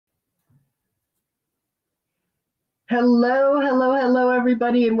Hello, hello, hello,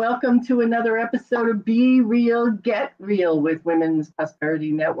 everybody, and welcome to another episode of Be Real, Get Real with Women's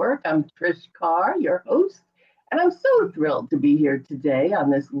Prosperity Network. I'm Trish Carr, your host, and I'm so thrilled to be here today on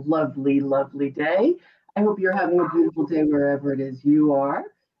this lovely, lovely day. I hope you're having a beautiful day wherever it is you are.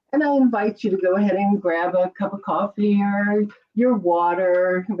 And I invite you to go ahead and grab a cup of coffee or your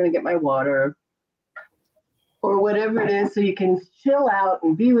water. I'm going to get my water or whatever it is so you can chill out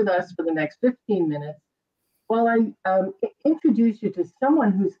and be with us for the next 15 minutes. Well, I introduce you to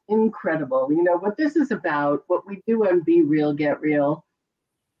someone who's incredible. You know, what this is about, what we do on Be Real, Get Real,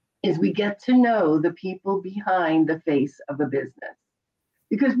 is we get to know the people behind the face of a business.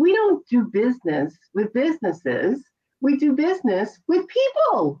 Because we don't do business with businesses, we do business with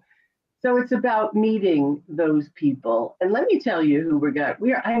people. So it's about meeting those people. And let me tell you who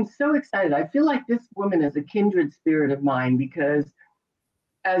I'm so excited. I feel like this woman is a kindred spirit of mine because,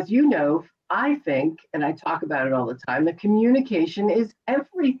 as you know, I think, and I talk about it all the time, that communication is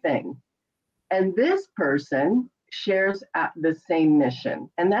everything. And this person shares the same mission,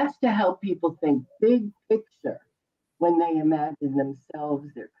 and that's to help people think big picture when they imagine themselves,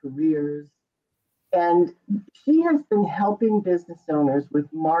 their careers. And she has been helping business owners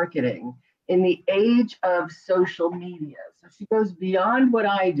with marketing in the age of social media. So she goes beyond what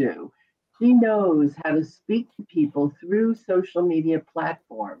I do. She knows how to speak to people through social media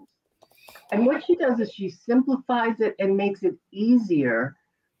platforms. And what she does is she simplifies it and makes it easier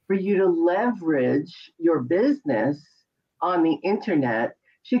for you to leverage your business on the internet.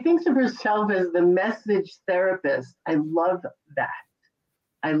 She thinks of herself as the message therapist. I love that.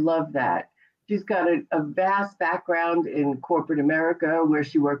 I love that. She's got a vast background in corporate America where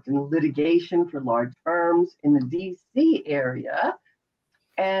she worked in litigation for large firms in the DC area.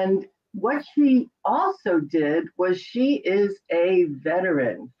 And what she also did was she is a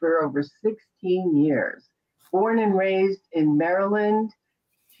veteran for over 16 years, born and raised in Maryland.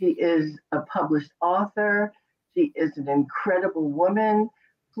 She is a published author. She is an incredible woman.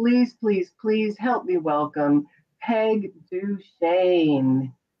 Please, please, please help me welcome Peg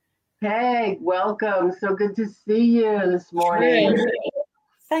Duchesne. Peg, welcome. So good to see you this morning.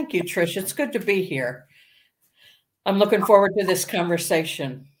 Thank you, Trish. It's good to be here. I'm looking forward to this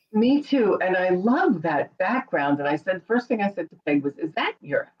conversation. Me too. And I love that background. And first thing I said to Peg was,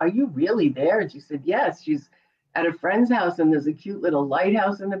 are you really there? And she said, yes, she's at a friend's house and there's a cute little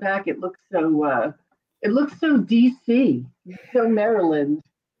lighthouse in the back. It looks so DC, so Maryland.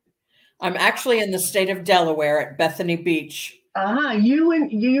 I'm actually in the state of Delaware at Bethany Beach.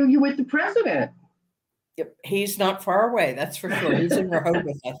 You with the president. Yep, he's not far away, that's for sure. He's in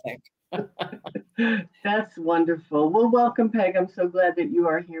Rehoboth, I think. That's wonderful. Well, welcome, Peg. I'm so glad that you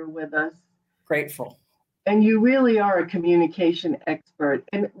are here with us. Grateful. And you really are a communication expert.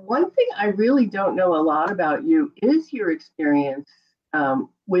 And one thing I really don't know a lot about you is your experience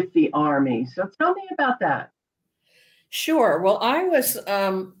with the Army. So tell me about that. Sure. Well, I was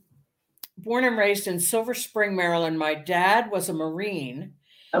born and raised in Silver Spring, Maryland. My dad was a Marine.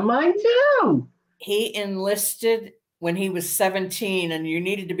 Mine too. He enlisted when he was 17 and you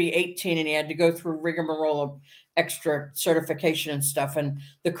needed to be 18 and he had to go through rigmarole of extra certification and stuff. And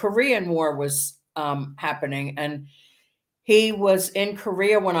the Korean War was happening and he was in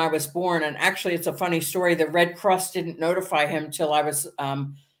Korea when I was born. And actually it's a funny story. The Red Cross didn't notify him till I was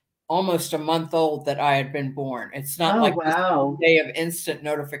almost a month old that I had been born. It's not like wow. This day of instant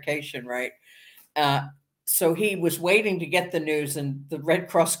notification, right? So he was waiting to get the news and the Red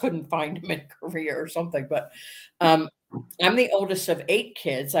Cross couldn't find him in Korea or something. But I'm the oldest of 8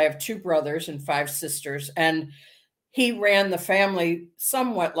 kids. I have 2 brothers and 5 sisters. And he ran the family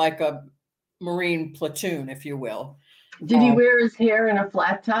somewhat like a Marine platoon, if you will. Did he wear his hair in a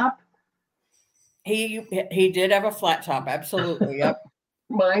flat top? He did have a flat top. Absolutely. Yep.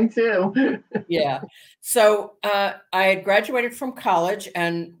 Mine too. Yeah. So I had graduated from college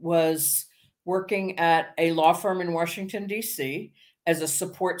and was working at a law firm in Washington, D.C. as a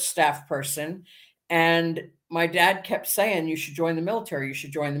support staff person. And my dad kept saying, you should join the military. You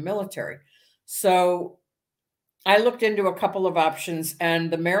should join the military. So I looked into a couple of options and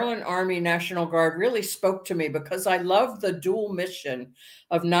the Maryland Army National Guard really spoke to me because I love the dual mission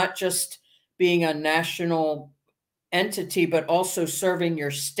of not just being a national entity, but also serving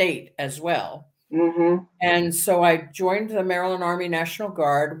your state as well. Mm-hmm. And so I joined the Maryland Army National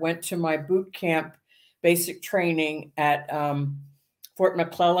Guard, went to my boot camp basic training at Fort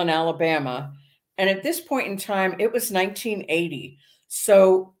McClellan, Alabama. And at this point in time, it was 1980.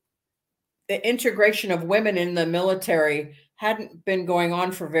 So the integration of women in the military hadn't been going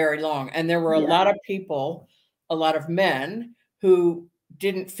on for very long. And there were a lot of people, a lot of men who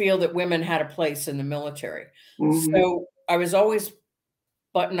didn't feel that women had a place in the military. Mm-hmm. So I was always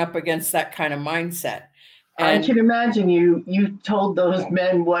buttoned up against that kind of mindset. I And can imagine you told those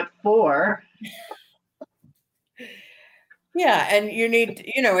men what for. yeah, and you need,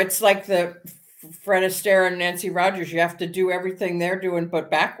 it's like the Fred Astaire and Nancy Rogers. You have to do everything they're doing, but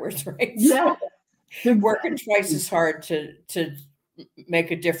backwards, right? Yeah, exactly. Working twice as hard to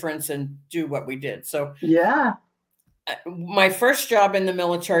make a difference and do what we did. So yeah, my first job in the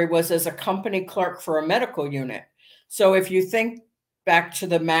military was as a company clerk for a medical unit. So if you think back to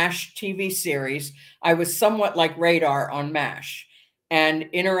the MASH TV series, I was somewhat like Radar on MASH and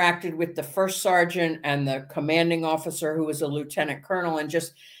interacted with the first sergeant and the commanding officer, who was a lieutenant colonel, and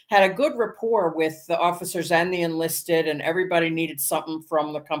just had a good rapport with the officers and the enlisted, and everybody needed something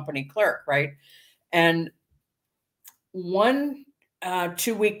from the company clerk, right? And one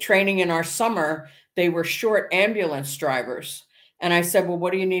 2-week training in our summer, they were short ambulance drivers. And I said, well,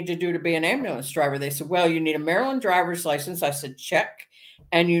 what do you need to do to be an ambulance driver? They said, well, you need a Maryland driver's license. I said, check.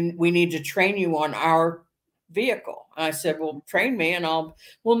 And we need to train you on our vehicle. I said, well, train me. And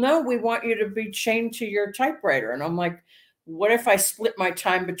well, no, we want you to be chained to your typewriter. And I'm like, what if I split my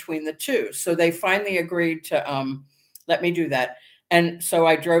time between the two? So they finally agreed to let me do that. And so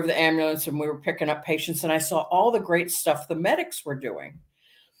I drove the ambulance and we were picking up patients, and I saw all the great stuff the medics were doing.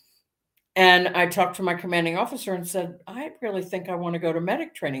 And I talked to my commanding officer and said, I really think I want to go to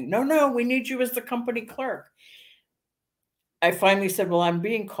medic training. No, we need you as the company clerk. I finally said, well, I'm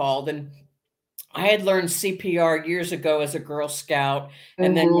being called. And I had learned CPR years ago as a Girl Scout.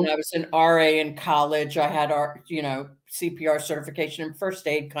 And then when I was an RA in college, I had our, CPR certification and first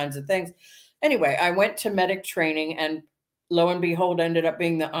aid kinds of things. Anyway, I went to medic training, and lo and behold, ended up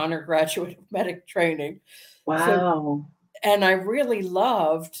being the honor graduate of medic training. Wow. So, and I really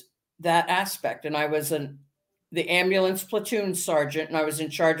loved that aspect. And I was the ambulance platoon sergeant, and I was in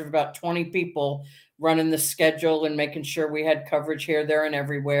charge of about 20 people, running the schedule and making sure we had coverage here, there, and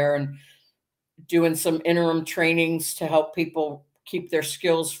everywhere, and doing some interim trainings to help people keep their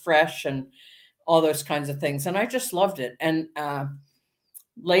skills fresh and all those kinds of things. And I just loved it. And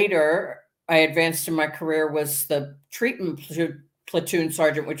later I advanced in my career, was the treatment platoon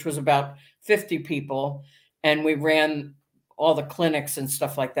sergeant, which was about 50 people. And we ran all the clinics and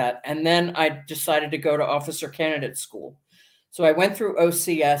stuff like that. And then I decided to go to officer candidate school. So I went through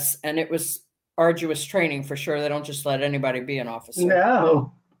OCS, and it was arduous training for sure. They don't just let anybody be an officer.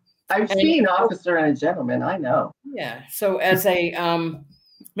 No. I've seen Officer and a Gentleman. I know. Yeah. So as a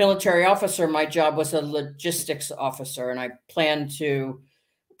military officer, my job was a logistics officer, and I planned to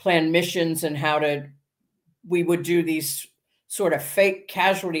plan missions and we would do these sort of fake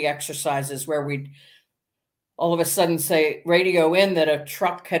casualty exercises where we'd all of a sudden say, radio in that a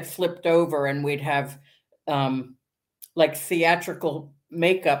truck had flipped over, and we'd have like theatrical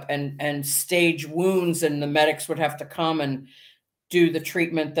makeup and stage wounds, and the medics would have to come and do the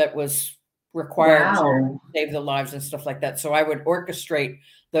treatment that was required to save the lives and stuff like that. So I would orchestrate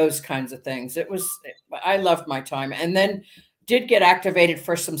those kinds of things. I loved my time, and then did get activated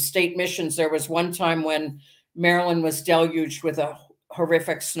for some state missions. There was one time when Maryland was deluged with a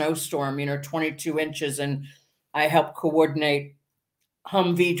horrific snowstorm, 22 inches, and I helped coordinate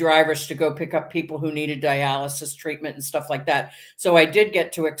Humvee drivers to go pick up people who needed dialysis treatment and stuff like that. So I did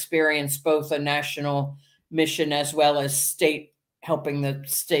get to experience both a national mission as well as state, helping the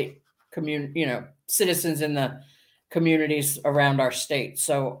state community, citizens in the communities around our state.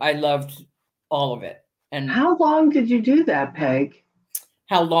 So I loved all of it. And how long did you do that, Peg?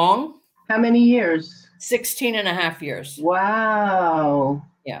 How long? How many years? 16 and a half years. Wow.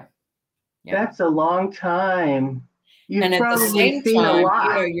 Yeah. That's a long time. You've and at probably the same seen time, a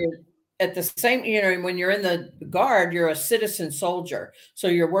lot. you're at the same, when you're in the Guard, you're a citizen soldier. So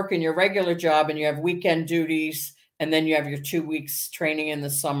you're working your regular job, and you have weekend duties, and then you have your 2 weeks training in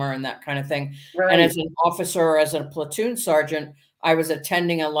the summer and that kind of thing. Right. And as an officer or as a platoon sergeant, I was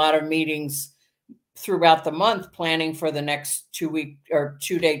attending a lot of meetings throughout the month, planning for the next 2-week or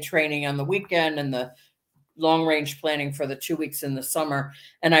 2-day training on the weekend, and the long range planning for the 2 weeks in the summer.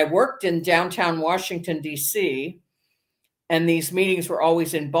 And I worked in downtown Washington, D.C., and these meetings were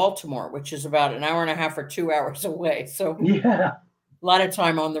always in Baltimore, which is about an hour and a half or 2 hours away. So yeah, a lot of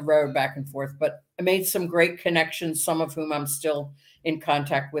time on the road back and forth, but I made some great connections, some of whom I'm still in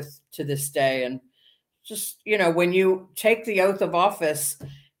contact with to this day. And just, when you take the oath of office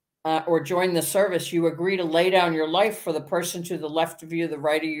or join the service, you agree to lay down your life for the person to the left of you, the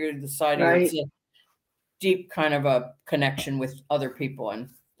right of you, the side of you. It's a deep kind of a connection with other people, and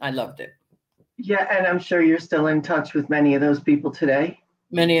I loved it. Yeah, and I'm sure you're still in touch with many of those people today.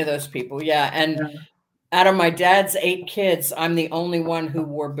 Many of those people, yeah. And out of my dad's 8 kids, I'm the only one who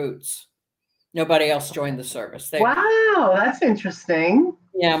wore boots. Nobody else joined the service. Wow, that's interesting.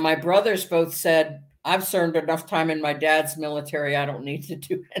 Yeah, my brothers both said, I've served enough time in my dad's military. I don't need to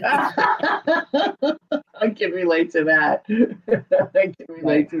do anything. I can relate to that. I can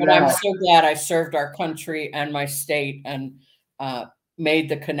relate to But that. I'm so glad I served our country and my state and made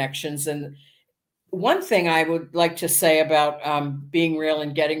the connections. And one thing I would like to say about being real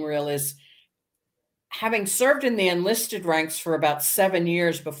and getting real is having served in the enlisted ranks for about 7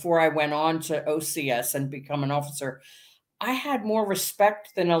 years before I went on to OCS and become an officer, I had more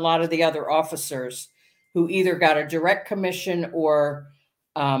respect than a lot of the other officers who either got a direct commission or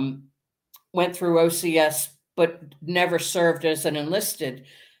went through OCS, but never served as an enlisted.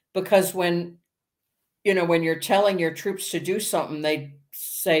 Because when you're telling your troops to do something, they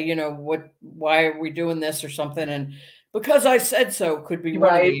say, why are we doing this or something? And because I said so could be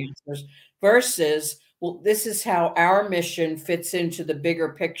one of the answers, versus, well, this is how our mission fits into the bigger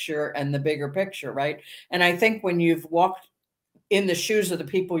picture and the bigger picture, right? And I think when you've walked in the shoes of the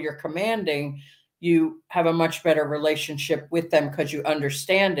people you're commanding, you have a much better relationship with them because you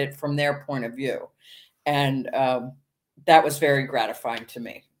understand it from their point of view. And that was very gratifying to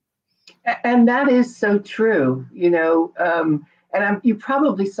me. And that is so true, and you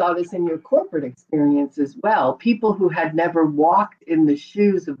probably saw this in your corporate experience as well. People who had never walked in the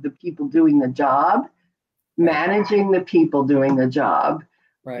shoes of the people doing the job, managing the people doing the job,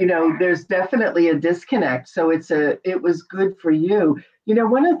 right. There's definitely a disconnect. So it was good for you.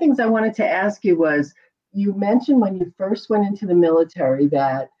 One of the things I wanted to ask you was, you mentioned when you first went into the military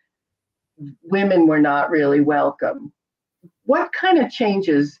that women were not really welcome. What kind of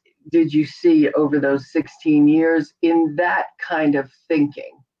changes did you see over those 16 years in that kind of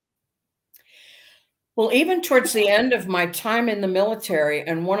thinking? Well, even towards the end of my time in the military,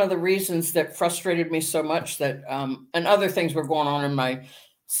 and one of the reasons that frustrated me so much that, and other things were going on in my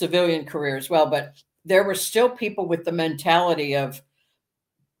civilian career as well, but there were still people with the mentality of,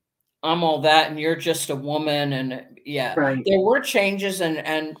 I'm all that and you're just a woman. And right. There were changes,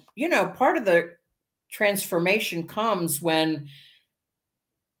 and part of the transformation comes when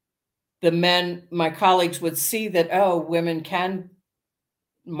the men, my colleagues, would see that, oh, women can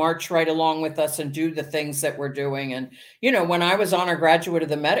march right along with us and do the things that we're doing. And, when I was honor graduate of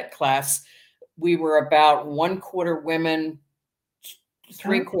the medic class, we were about 1/4 women,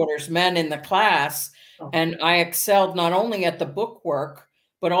 3/4 men in the class. And I excelled not only at the book work,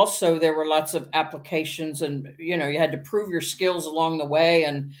 but also there were lots of applications, and, you had to prove your skills along the way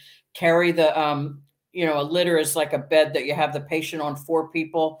and carry the, a litter is like a bed that you have the patient on 4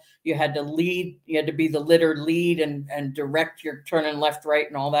 people. You had to lead, you had to be the litter lead and direct your turning left, right,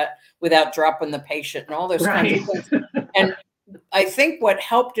 and all that without dropping the patient and all those kinds of things. And I think what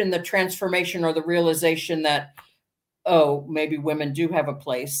helped in the transformation or the realization that, oh, maybe women do have a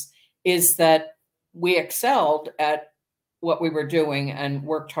place, is that we excelled at what we were doing and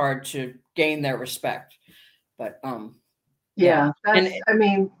worked hard to gain their respect. But yeah,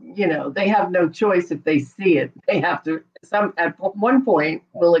 they have no choice if they see it. They have to, at one point,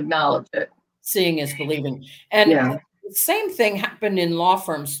 will acknowledge it. Seeing is believing. And the same thing happened in law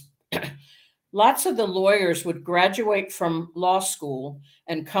firms. Lots of the lawyers would graduate from law school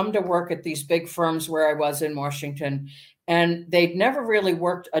and come to work at these big firms where I was in Washington, and they'd never really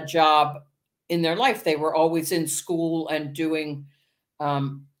worked a job in their life. They were always in school and doing,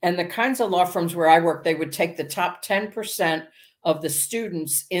 and the kinds of law firms where I worked, they would take the top 10% of the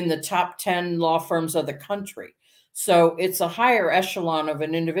students in the top 10 law firms of the country. So it's a higher echelon of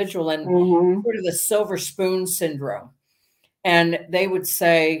an individual, and sort of the silver spoon syndrome. And they would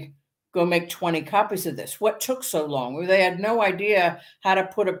say, go make 20 copies of this. What took so long? They had no idea how to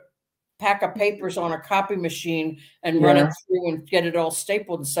put a pack of papers on a copy machine and run it through and get it all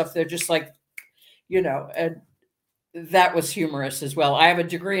stapled and stuff. They're just like, and that was humorous as well. I have a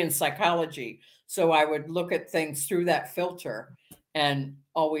degree in psychology, so I would look at things through that filter and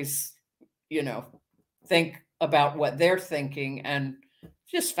always, think about what they're thinking, and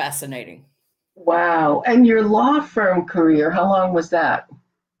just fascinating. Wow. And your law firm career, how long was that?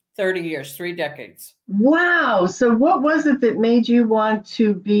 30 years, 3 decades. Wow. So what was it that made you want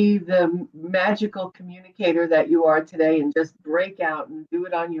to be the magical communicator that you are today and just break out and do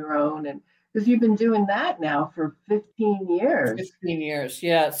it on your own? And because you've been doing that now for 15 years. 15 years,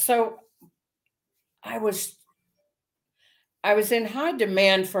 yeah. So I was in high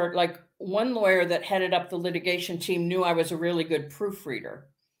demand for, like, one lawyer that headed up the litigation team knew I was a really good proofreader.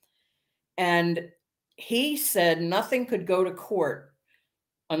 And he said nothing could go to court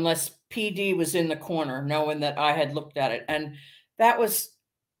unless PD was in the corner, knowing that I had looked at it. And that was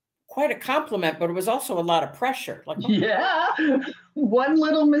quite a compliment, but it was also a lot of pressure. Like, yeah, one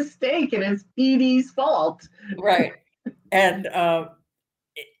little mistake and it's PD's fault. right. And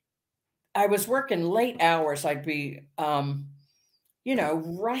I was working late hours. I'd be,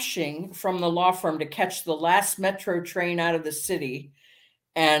 rushing from the law firm to catch the last metro train out of the city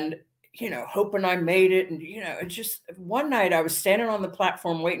and, hoping I made it. And, it just one night I was standing on the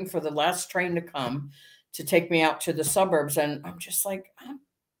platform waiting for the last train to come to take me out to the suburbs. And I'm just like, I'm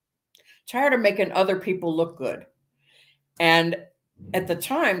tired of making other people look good. And at the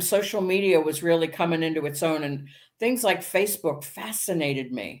time, social media was really coming into its own, and things like Facebook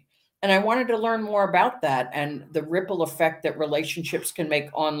fascinated me. And I wanted to learn more about that and the ripple effect that relationships can make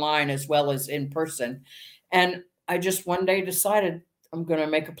online as well as in person. And I just one day decided I'm going to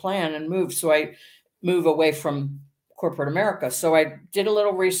make a plan and move. So I move away from corporate America. So I did a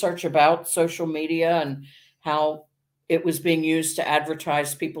little research about social media and how it was being used to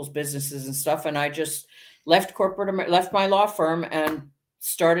advertise people's businesses and stuff. And I just left my law firm and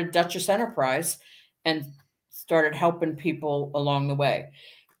started Duchess Enterprise and started helping people along the way.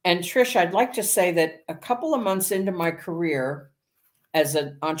 And Trish, I'd like to say that a couple of months into my career as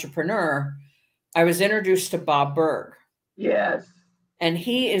an entrepreneur, I was introduced to Bob Burg. Yes. And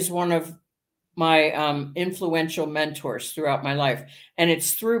he is one of my influential mentors throughout my life. And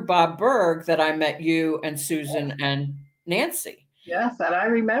it's through Bob Burg that I met you and Susan and Nancy. Yes, and I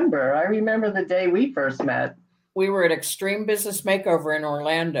remember the day we first met. We were at Extreme Business Makeover in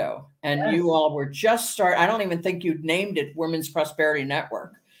Orlando, and yes. You all were just I don't even think you'd named it Women's Prosperity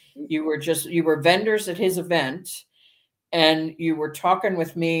Network. You were vendors at his event, and you were talking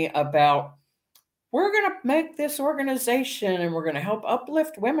with me about, we're going to make this organization and we're going to help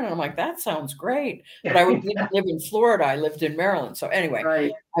uplift women. And I'm like, that sounds great. But I didn't live in Florida. I lived in Maryland. So anyway,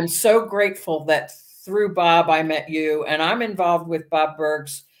 right. I'm so grateful that through Bob, I met you, and I'm involved with Bob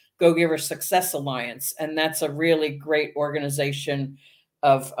Burg's Go Giver Success Alliance. And that's a really great organization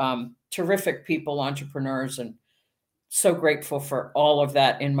of terrific people, entrepreneurs, and so grateful for all of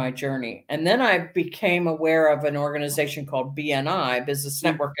that in my journey. And then I became aware of an organization called BNI, Business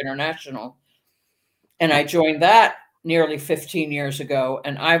Network International. And I joined that nearly 15 years ago.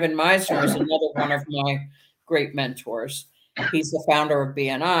 And Ivan Misner is another one of my great mentors. He's the founder of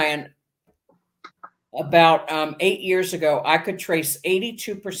BNI. And about 8 years ago, I could trace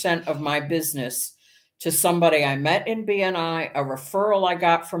 82% of my business to somebody I met in BNI, a referral I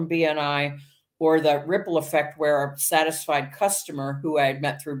got from BNI, or the ripple effect where a satisfied customer who I had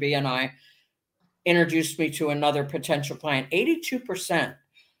met through BNI introduced me to another potential client. 82%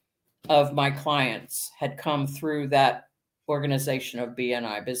 of my clients had come through that organization of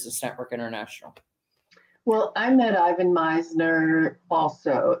BNI, Business Network International. Well, I met Ivan Misner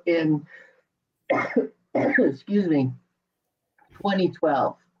also in, excuse me,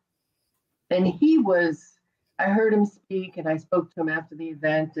 2012. And I heard him speak, and I spoke to him after the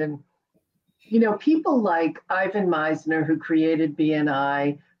event. And, people like Ivan Misner, who created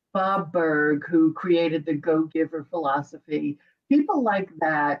BNI, Bob Burg, who created the Go Giver philosophy, people like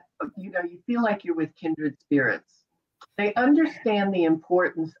that, you feel like you're with kindred spirits. They understand the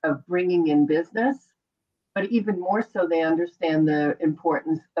importance of bringing in business, but even more so, they understand the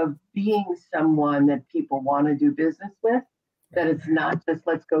importance of being someone that people want to do business with, that it's not just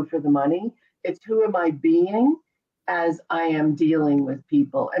let's go for the money. It's who am I being as I am dealing with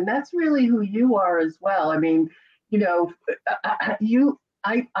people. And that's really who you are as well. I mean,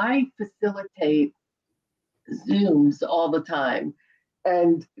 I facilitate Zooms all the time.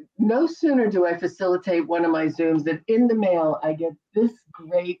 And no sooner do I facilitate one of my Zooms than in the mail, I get this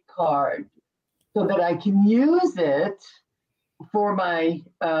great card so that I can use it for my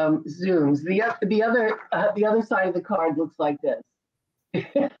Zooms. The other side of the card looks like this.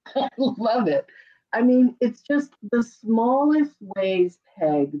 I love it. I mean, it's just the smallest ways,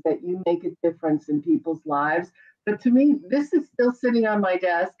 Peg, that you make a difference in people's lives. But to me, this is still sitting on my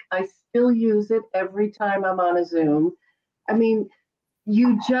desk. I still use it every time I'm on a Zoom. I mean,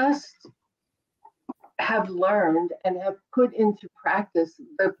 you just have learned and have put into practice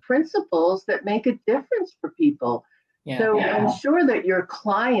the principles that make a difference for people. Yeah, so I'm sure that your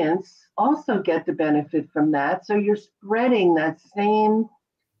clients also get the benefit from that. So you're spreading that same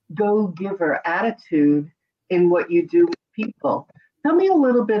go-giver attitude in what you do with people. Tell me a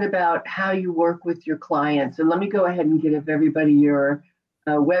little bit about how you work with your clients. And let me go ahead and give everybody your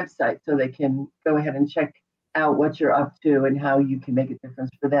website so they can go ahead and check out what you're up to and how you can make a difference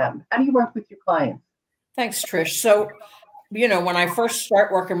for them. How do you work with your clients? Thanks, Trish. So, when I first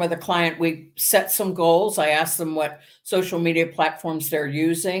start working with a client, we set some goals. I ask them what social media platforms they're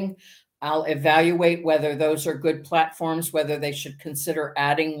using. I'll evaluate whether those are good platforms, whether they should consider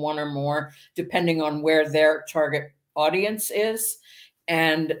adding one or more, depending on where their target audience is.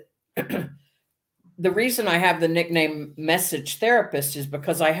 And the reason I have the nickname message therapist is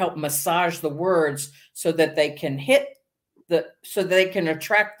because I help massage the words so that they can so they can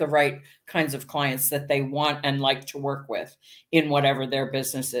attract the right kinds of clients that they want and like to work with in whatever their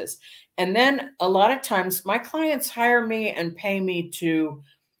business is. And then a lot of times my clients hire me and pay me to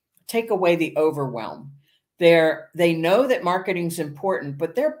take away the overwhelm. They know that marketing's important,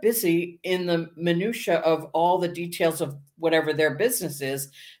 but they're busy in the minutia of all the details of whatever their business is.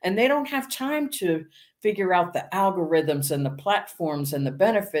 And they don't have time to figure out the algorithms and the platforms and the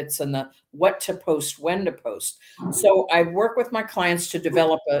benefits and the what to post, when to post. So I work with my clients to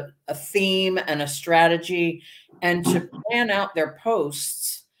develop a theme and a strategy and to plan out their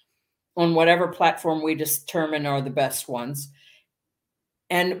posts on whatever platform we determine are the best ones.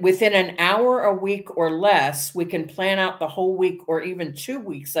 And within an hour a week or less, we can plan out the whole week or even 2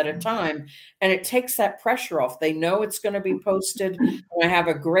 weeks at a time. And it takes that pressure off. They know it's going to be posted. And I have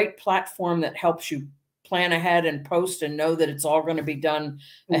a great platform that helps you plan ahead and post and know that it's all going to be done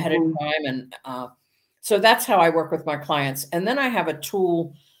ahead of time. And so that's how I work with my clients. And then I have a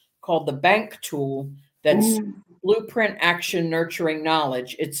tool called the Bank tool that's Blueprint Action Nurturing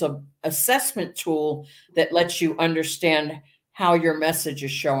Knowledge. It's an assessment tool that lets you understand how your message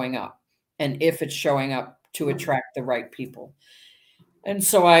is showing up and if it's showing up to attract the right people. And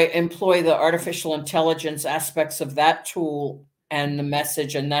so I employ the artificial intelligence aspects of that tool and the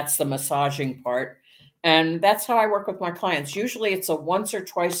message, and that's the massaging part. And that's how I work with my clients. Usually it's a once or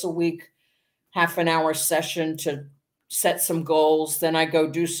twice a week, half-an-hour session to set some goals. Then I go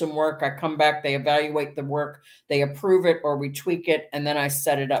do some work. I come back, they evaluate the work, they approve it or we tweak it, and then I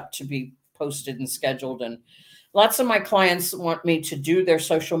set it up to be posted and scheduled. And lots of my clients want me to do their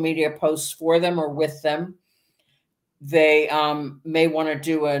social media posts for them or with them. They may want to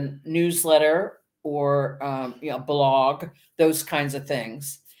do a newsletter or blog, those kinds of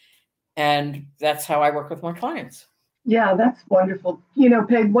things. And that's how I work with my clients. Yeah, that's wonderful. You know,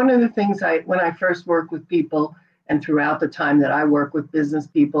 Peg, one of the things when I first work with people and throughout the time that I work with business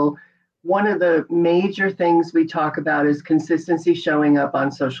people, one of the major things we talk about is consistency showing up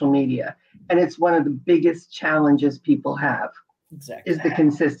on social media. And it's one of the biggest challenges people have. Exactly. Is the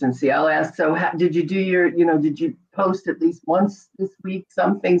consistency. I'll ask, so did you do did you post at least once this week,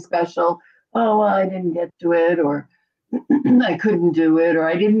 something special? Oh, well, I didn't get to it, or I couldn't do it, or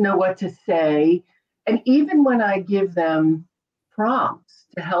I didn't know what to say. And even when I give them prompts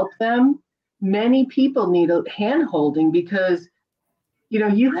to help them, many people need a hand-holding because,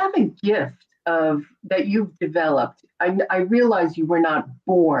 you have a gift that you've developed. I realize you were not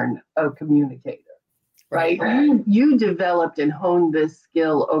born a communicator, right? You developed and honed this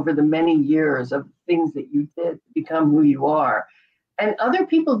skill over the many years of things that you did to become who you are. And other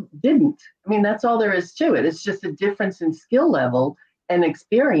people didn't. I mean, that's all there is to it. It's just a difference in skill level and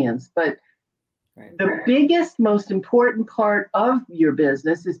experience. But the biggest, most important part of your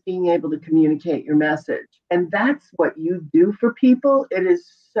business is being able to communicate your message. And that's what you do for people. It is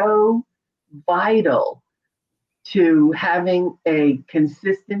so vital to having a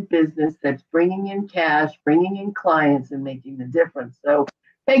consistent business that's bringing in cash, bringing in clients, and making the difference. So,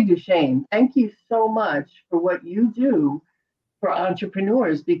 Peg Duchesne, thank you so much for what you do for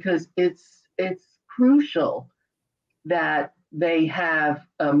entrepreneurs, because it's crucial that they have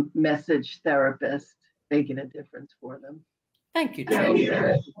a message therapist making a difference for them. Thank you,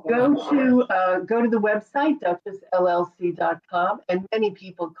 Trish. Go to the website, duchessllc.com, and many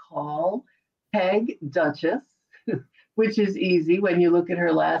people call Peg Duchess, which is easy. When you look at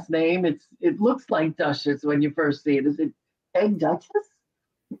her last name, it looks like Duchess when you first see it. Is it Peg Duchess?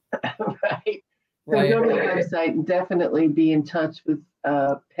 Right. So go to the website and definitely be in touch with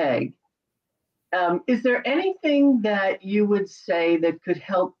Peg. Is there anything that you would say that could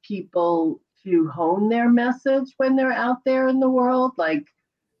help people to hone their message when they're out there in the world? Like,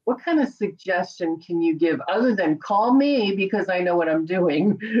 what kind of suggestion can you give other than call me because I know what I'm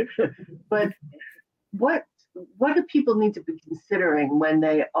doing? But what do people need to be considering when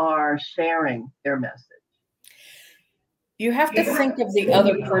they are sharing their message? You have to think of the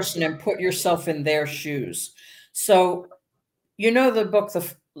other person and put yourself in their shoes. So, the book, The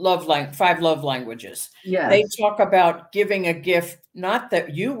 5 Love Languages. Yes. They talk about giving a gift, not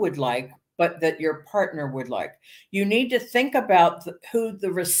that you would like, but that your partner would like. You need to think about who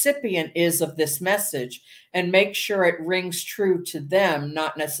the recipient is of this message and make sure it rings true to them,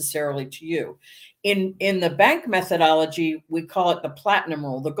 not necessarily to you. In the bank methodology, we call it the platinum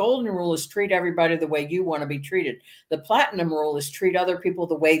rule. The golden rule is treat everybody the way you want to be treated. The platinum rule is treat other people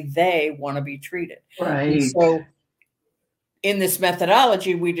the way they want to be treated. Right. And so in this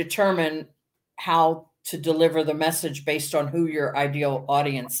methodology, we determine how to deliver the message based on who your ideal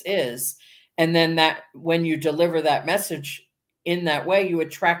audience is. And then that when you deliver that message in that way, you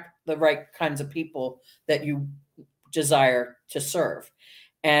attract the right kinds of people that you desire to serve.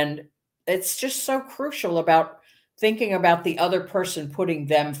 And it's just so crucial about thinking about the other person, putting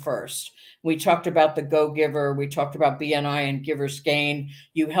them first. We talked about the Go Giver. We talked about BNI and Giver's Gain.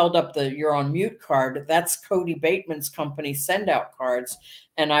 You held up the You're on Mute card. That's Cody Bateman's company, Send Out Cards.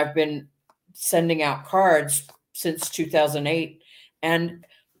 And I've been sending out cards since 2008. And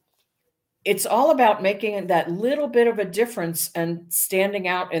it's all about making that little bit of a difference and standing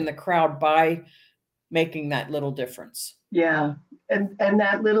out in the crowd by making that little difference. Yeah. And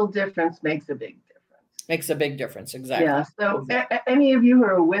that little difference makes a big difference. Makes a big difference. Exactly. Yeah. So any of you who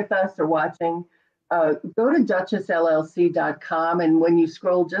are with us or watching, go to duchessllc.com. And when you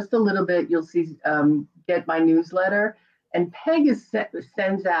scroll just a little bit, you'll see get my newsletter. And Peg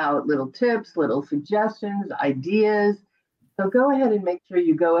sends out little tips, little suggestions, ideas. So go ahead and make sure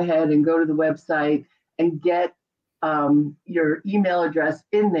you go ahead and go to the website and get your email address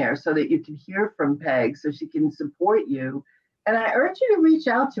in there so that you can hear from Peg so she can support you. And I urge you to reach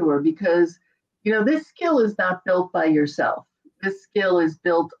out to her because, you know, this skill is not built by yourself. This skill is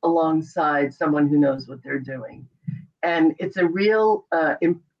built alongside someone who knows what they're doing. And it's a real,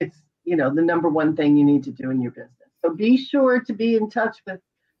 it's, you know, the number one thing you need to do in your business. So be sure to be in touch with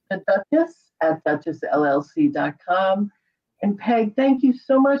the Duchess at duchessllc.com. And Peg, thank you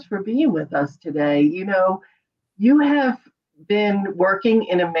so much for being with us today. You know, you have been working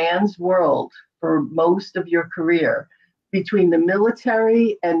in a man's world for most of your career, between the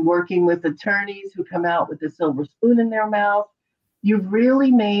military and working with attorneys who come out with a silver spoon in their mouth. You've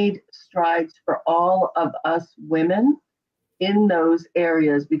really made strides for all of us women in those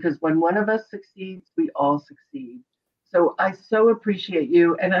areas, because when one of us succeeds, we all succeed. So I so appreciate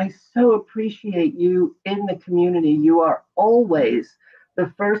you, and I so appreciate you in the community. You are always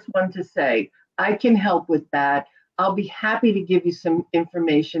the first one to say, I can help with that. I'll be happy to give you some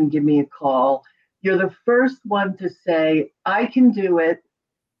information. Give me a call. You're the first one to say, I can do it.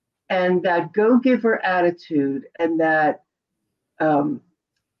 And that go-giver attitude and that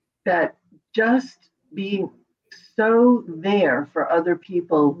that just being so there for other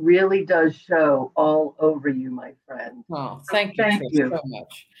people really does show all over you, my friend. Oh, thank you so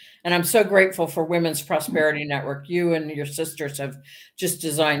much. And I'm so grateful for Women's Prosperity Network. You and your sisters have just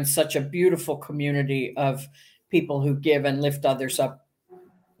designed such a beautiful community of people who give and lift others up.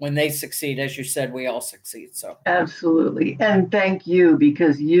 When they succeed, as you said, we all succeed. So absolutely. And thank you,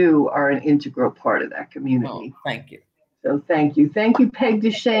 because you are an integral part of that community. Oh, thank you. So thank you. Thank you, Peg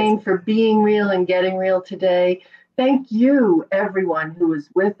Duchesne, for being real and getting real today. Thank you, everyone who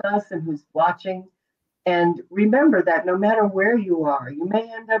is with us and who's watching. And remember that no matter where you are, you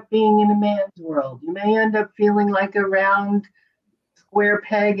may end up being in a man's world. You may end up feeling like a round square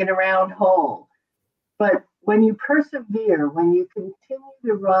peg in a round hole. But when you persevere, when you continue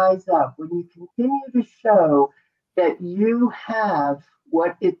to rise up, when you continue to show that you have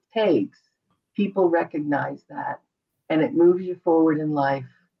what it takes, people recognize that, and it moves you forward in life.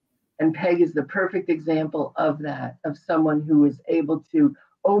 And Peg is the perfect example of that, of someone who is able to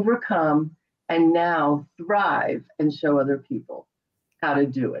overcome and now thrive and show other people how to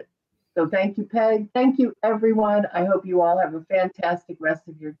do it. So thank you, Peg. Thank you, everyone. I hope you all have a fantastic rest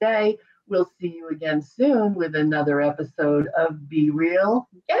of your day. We'll see you again soon with another episode of Be Real,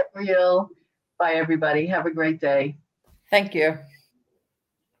 Get Real. Bye, everybody. Have a great day. Thank you.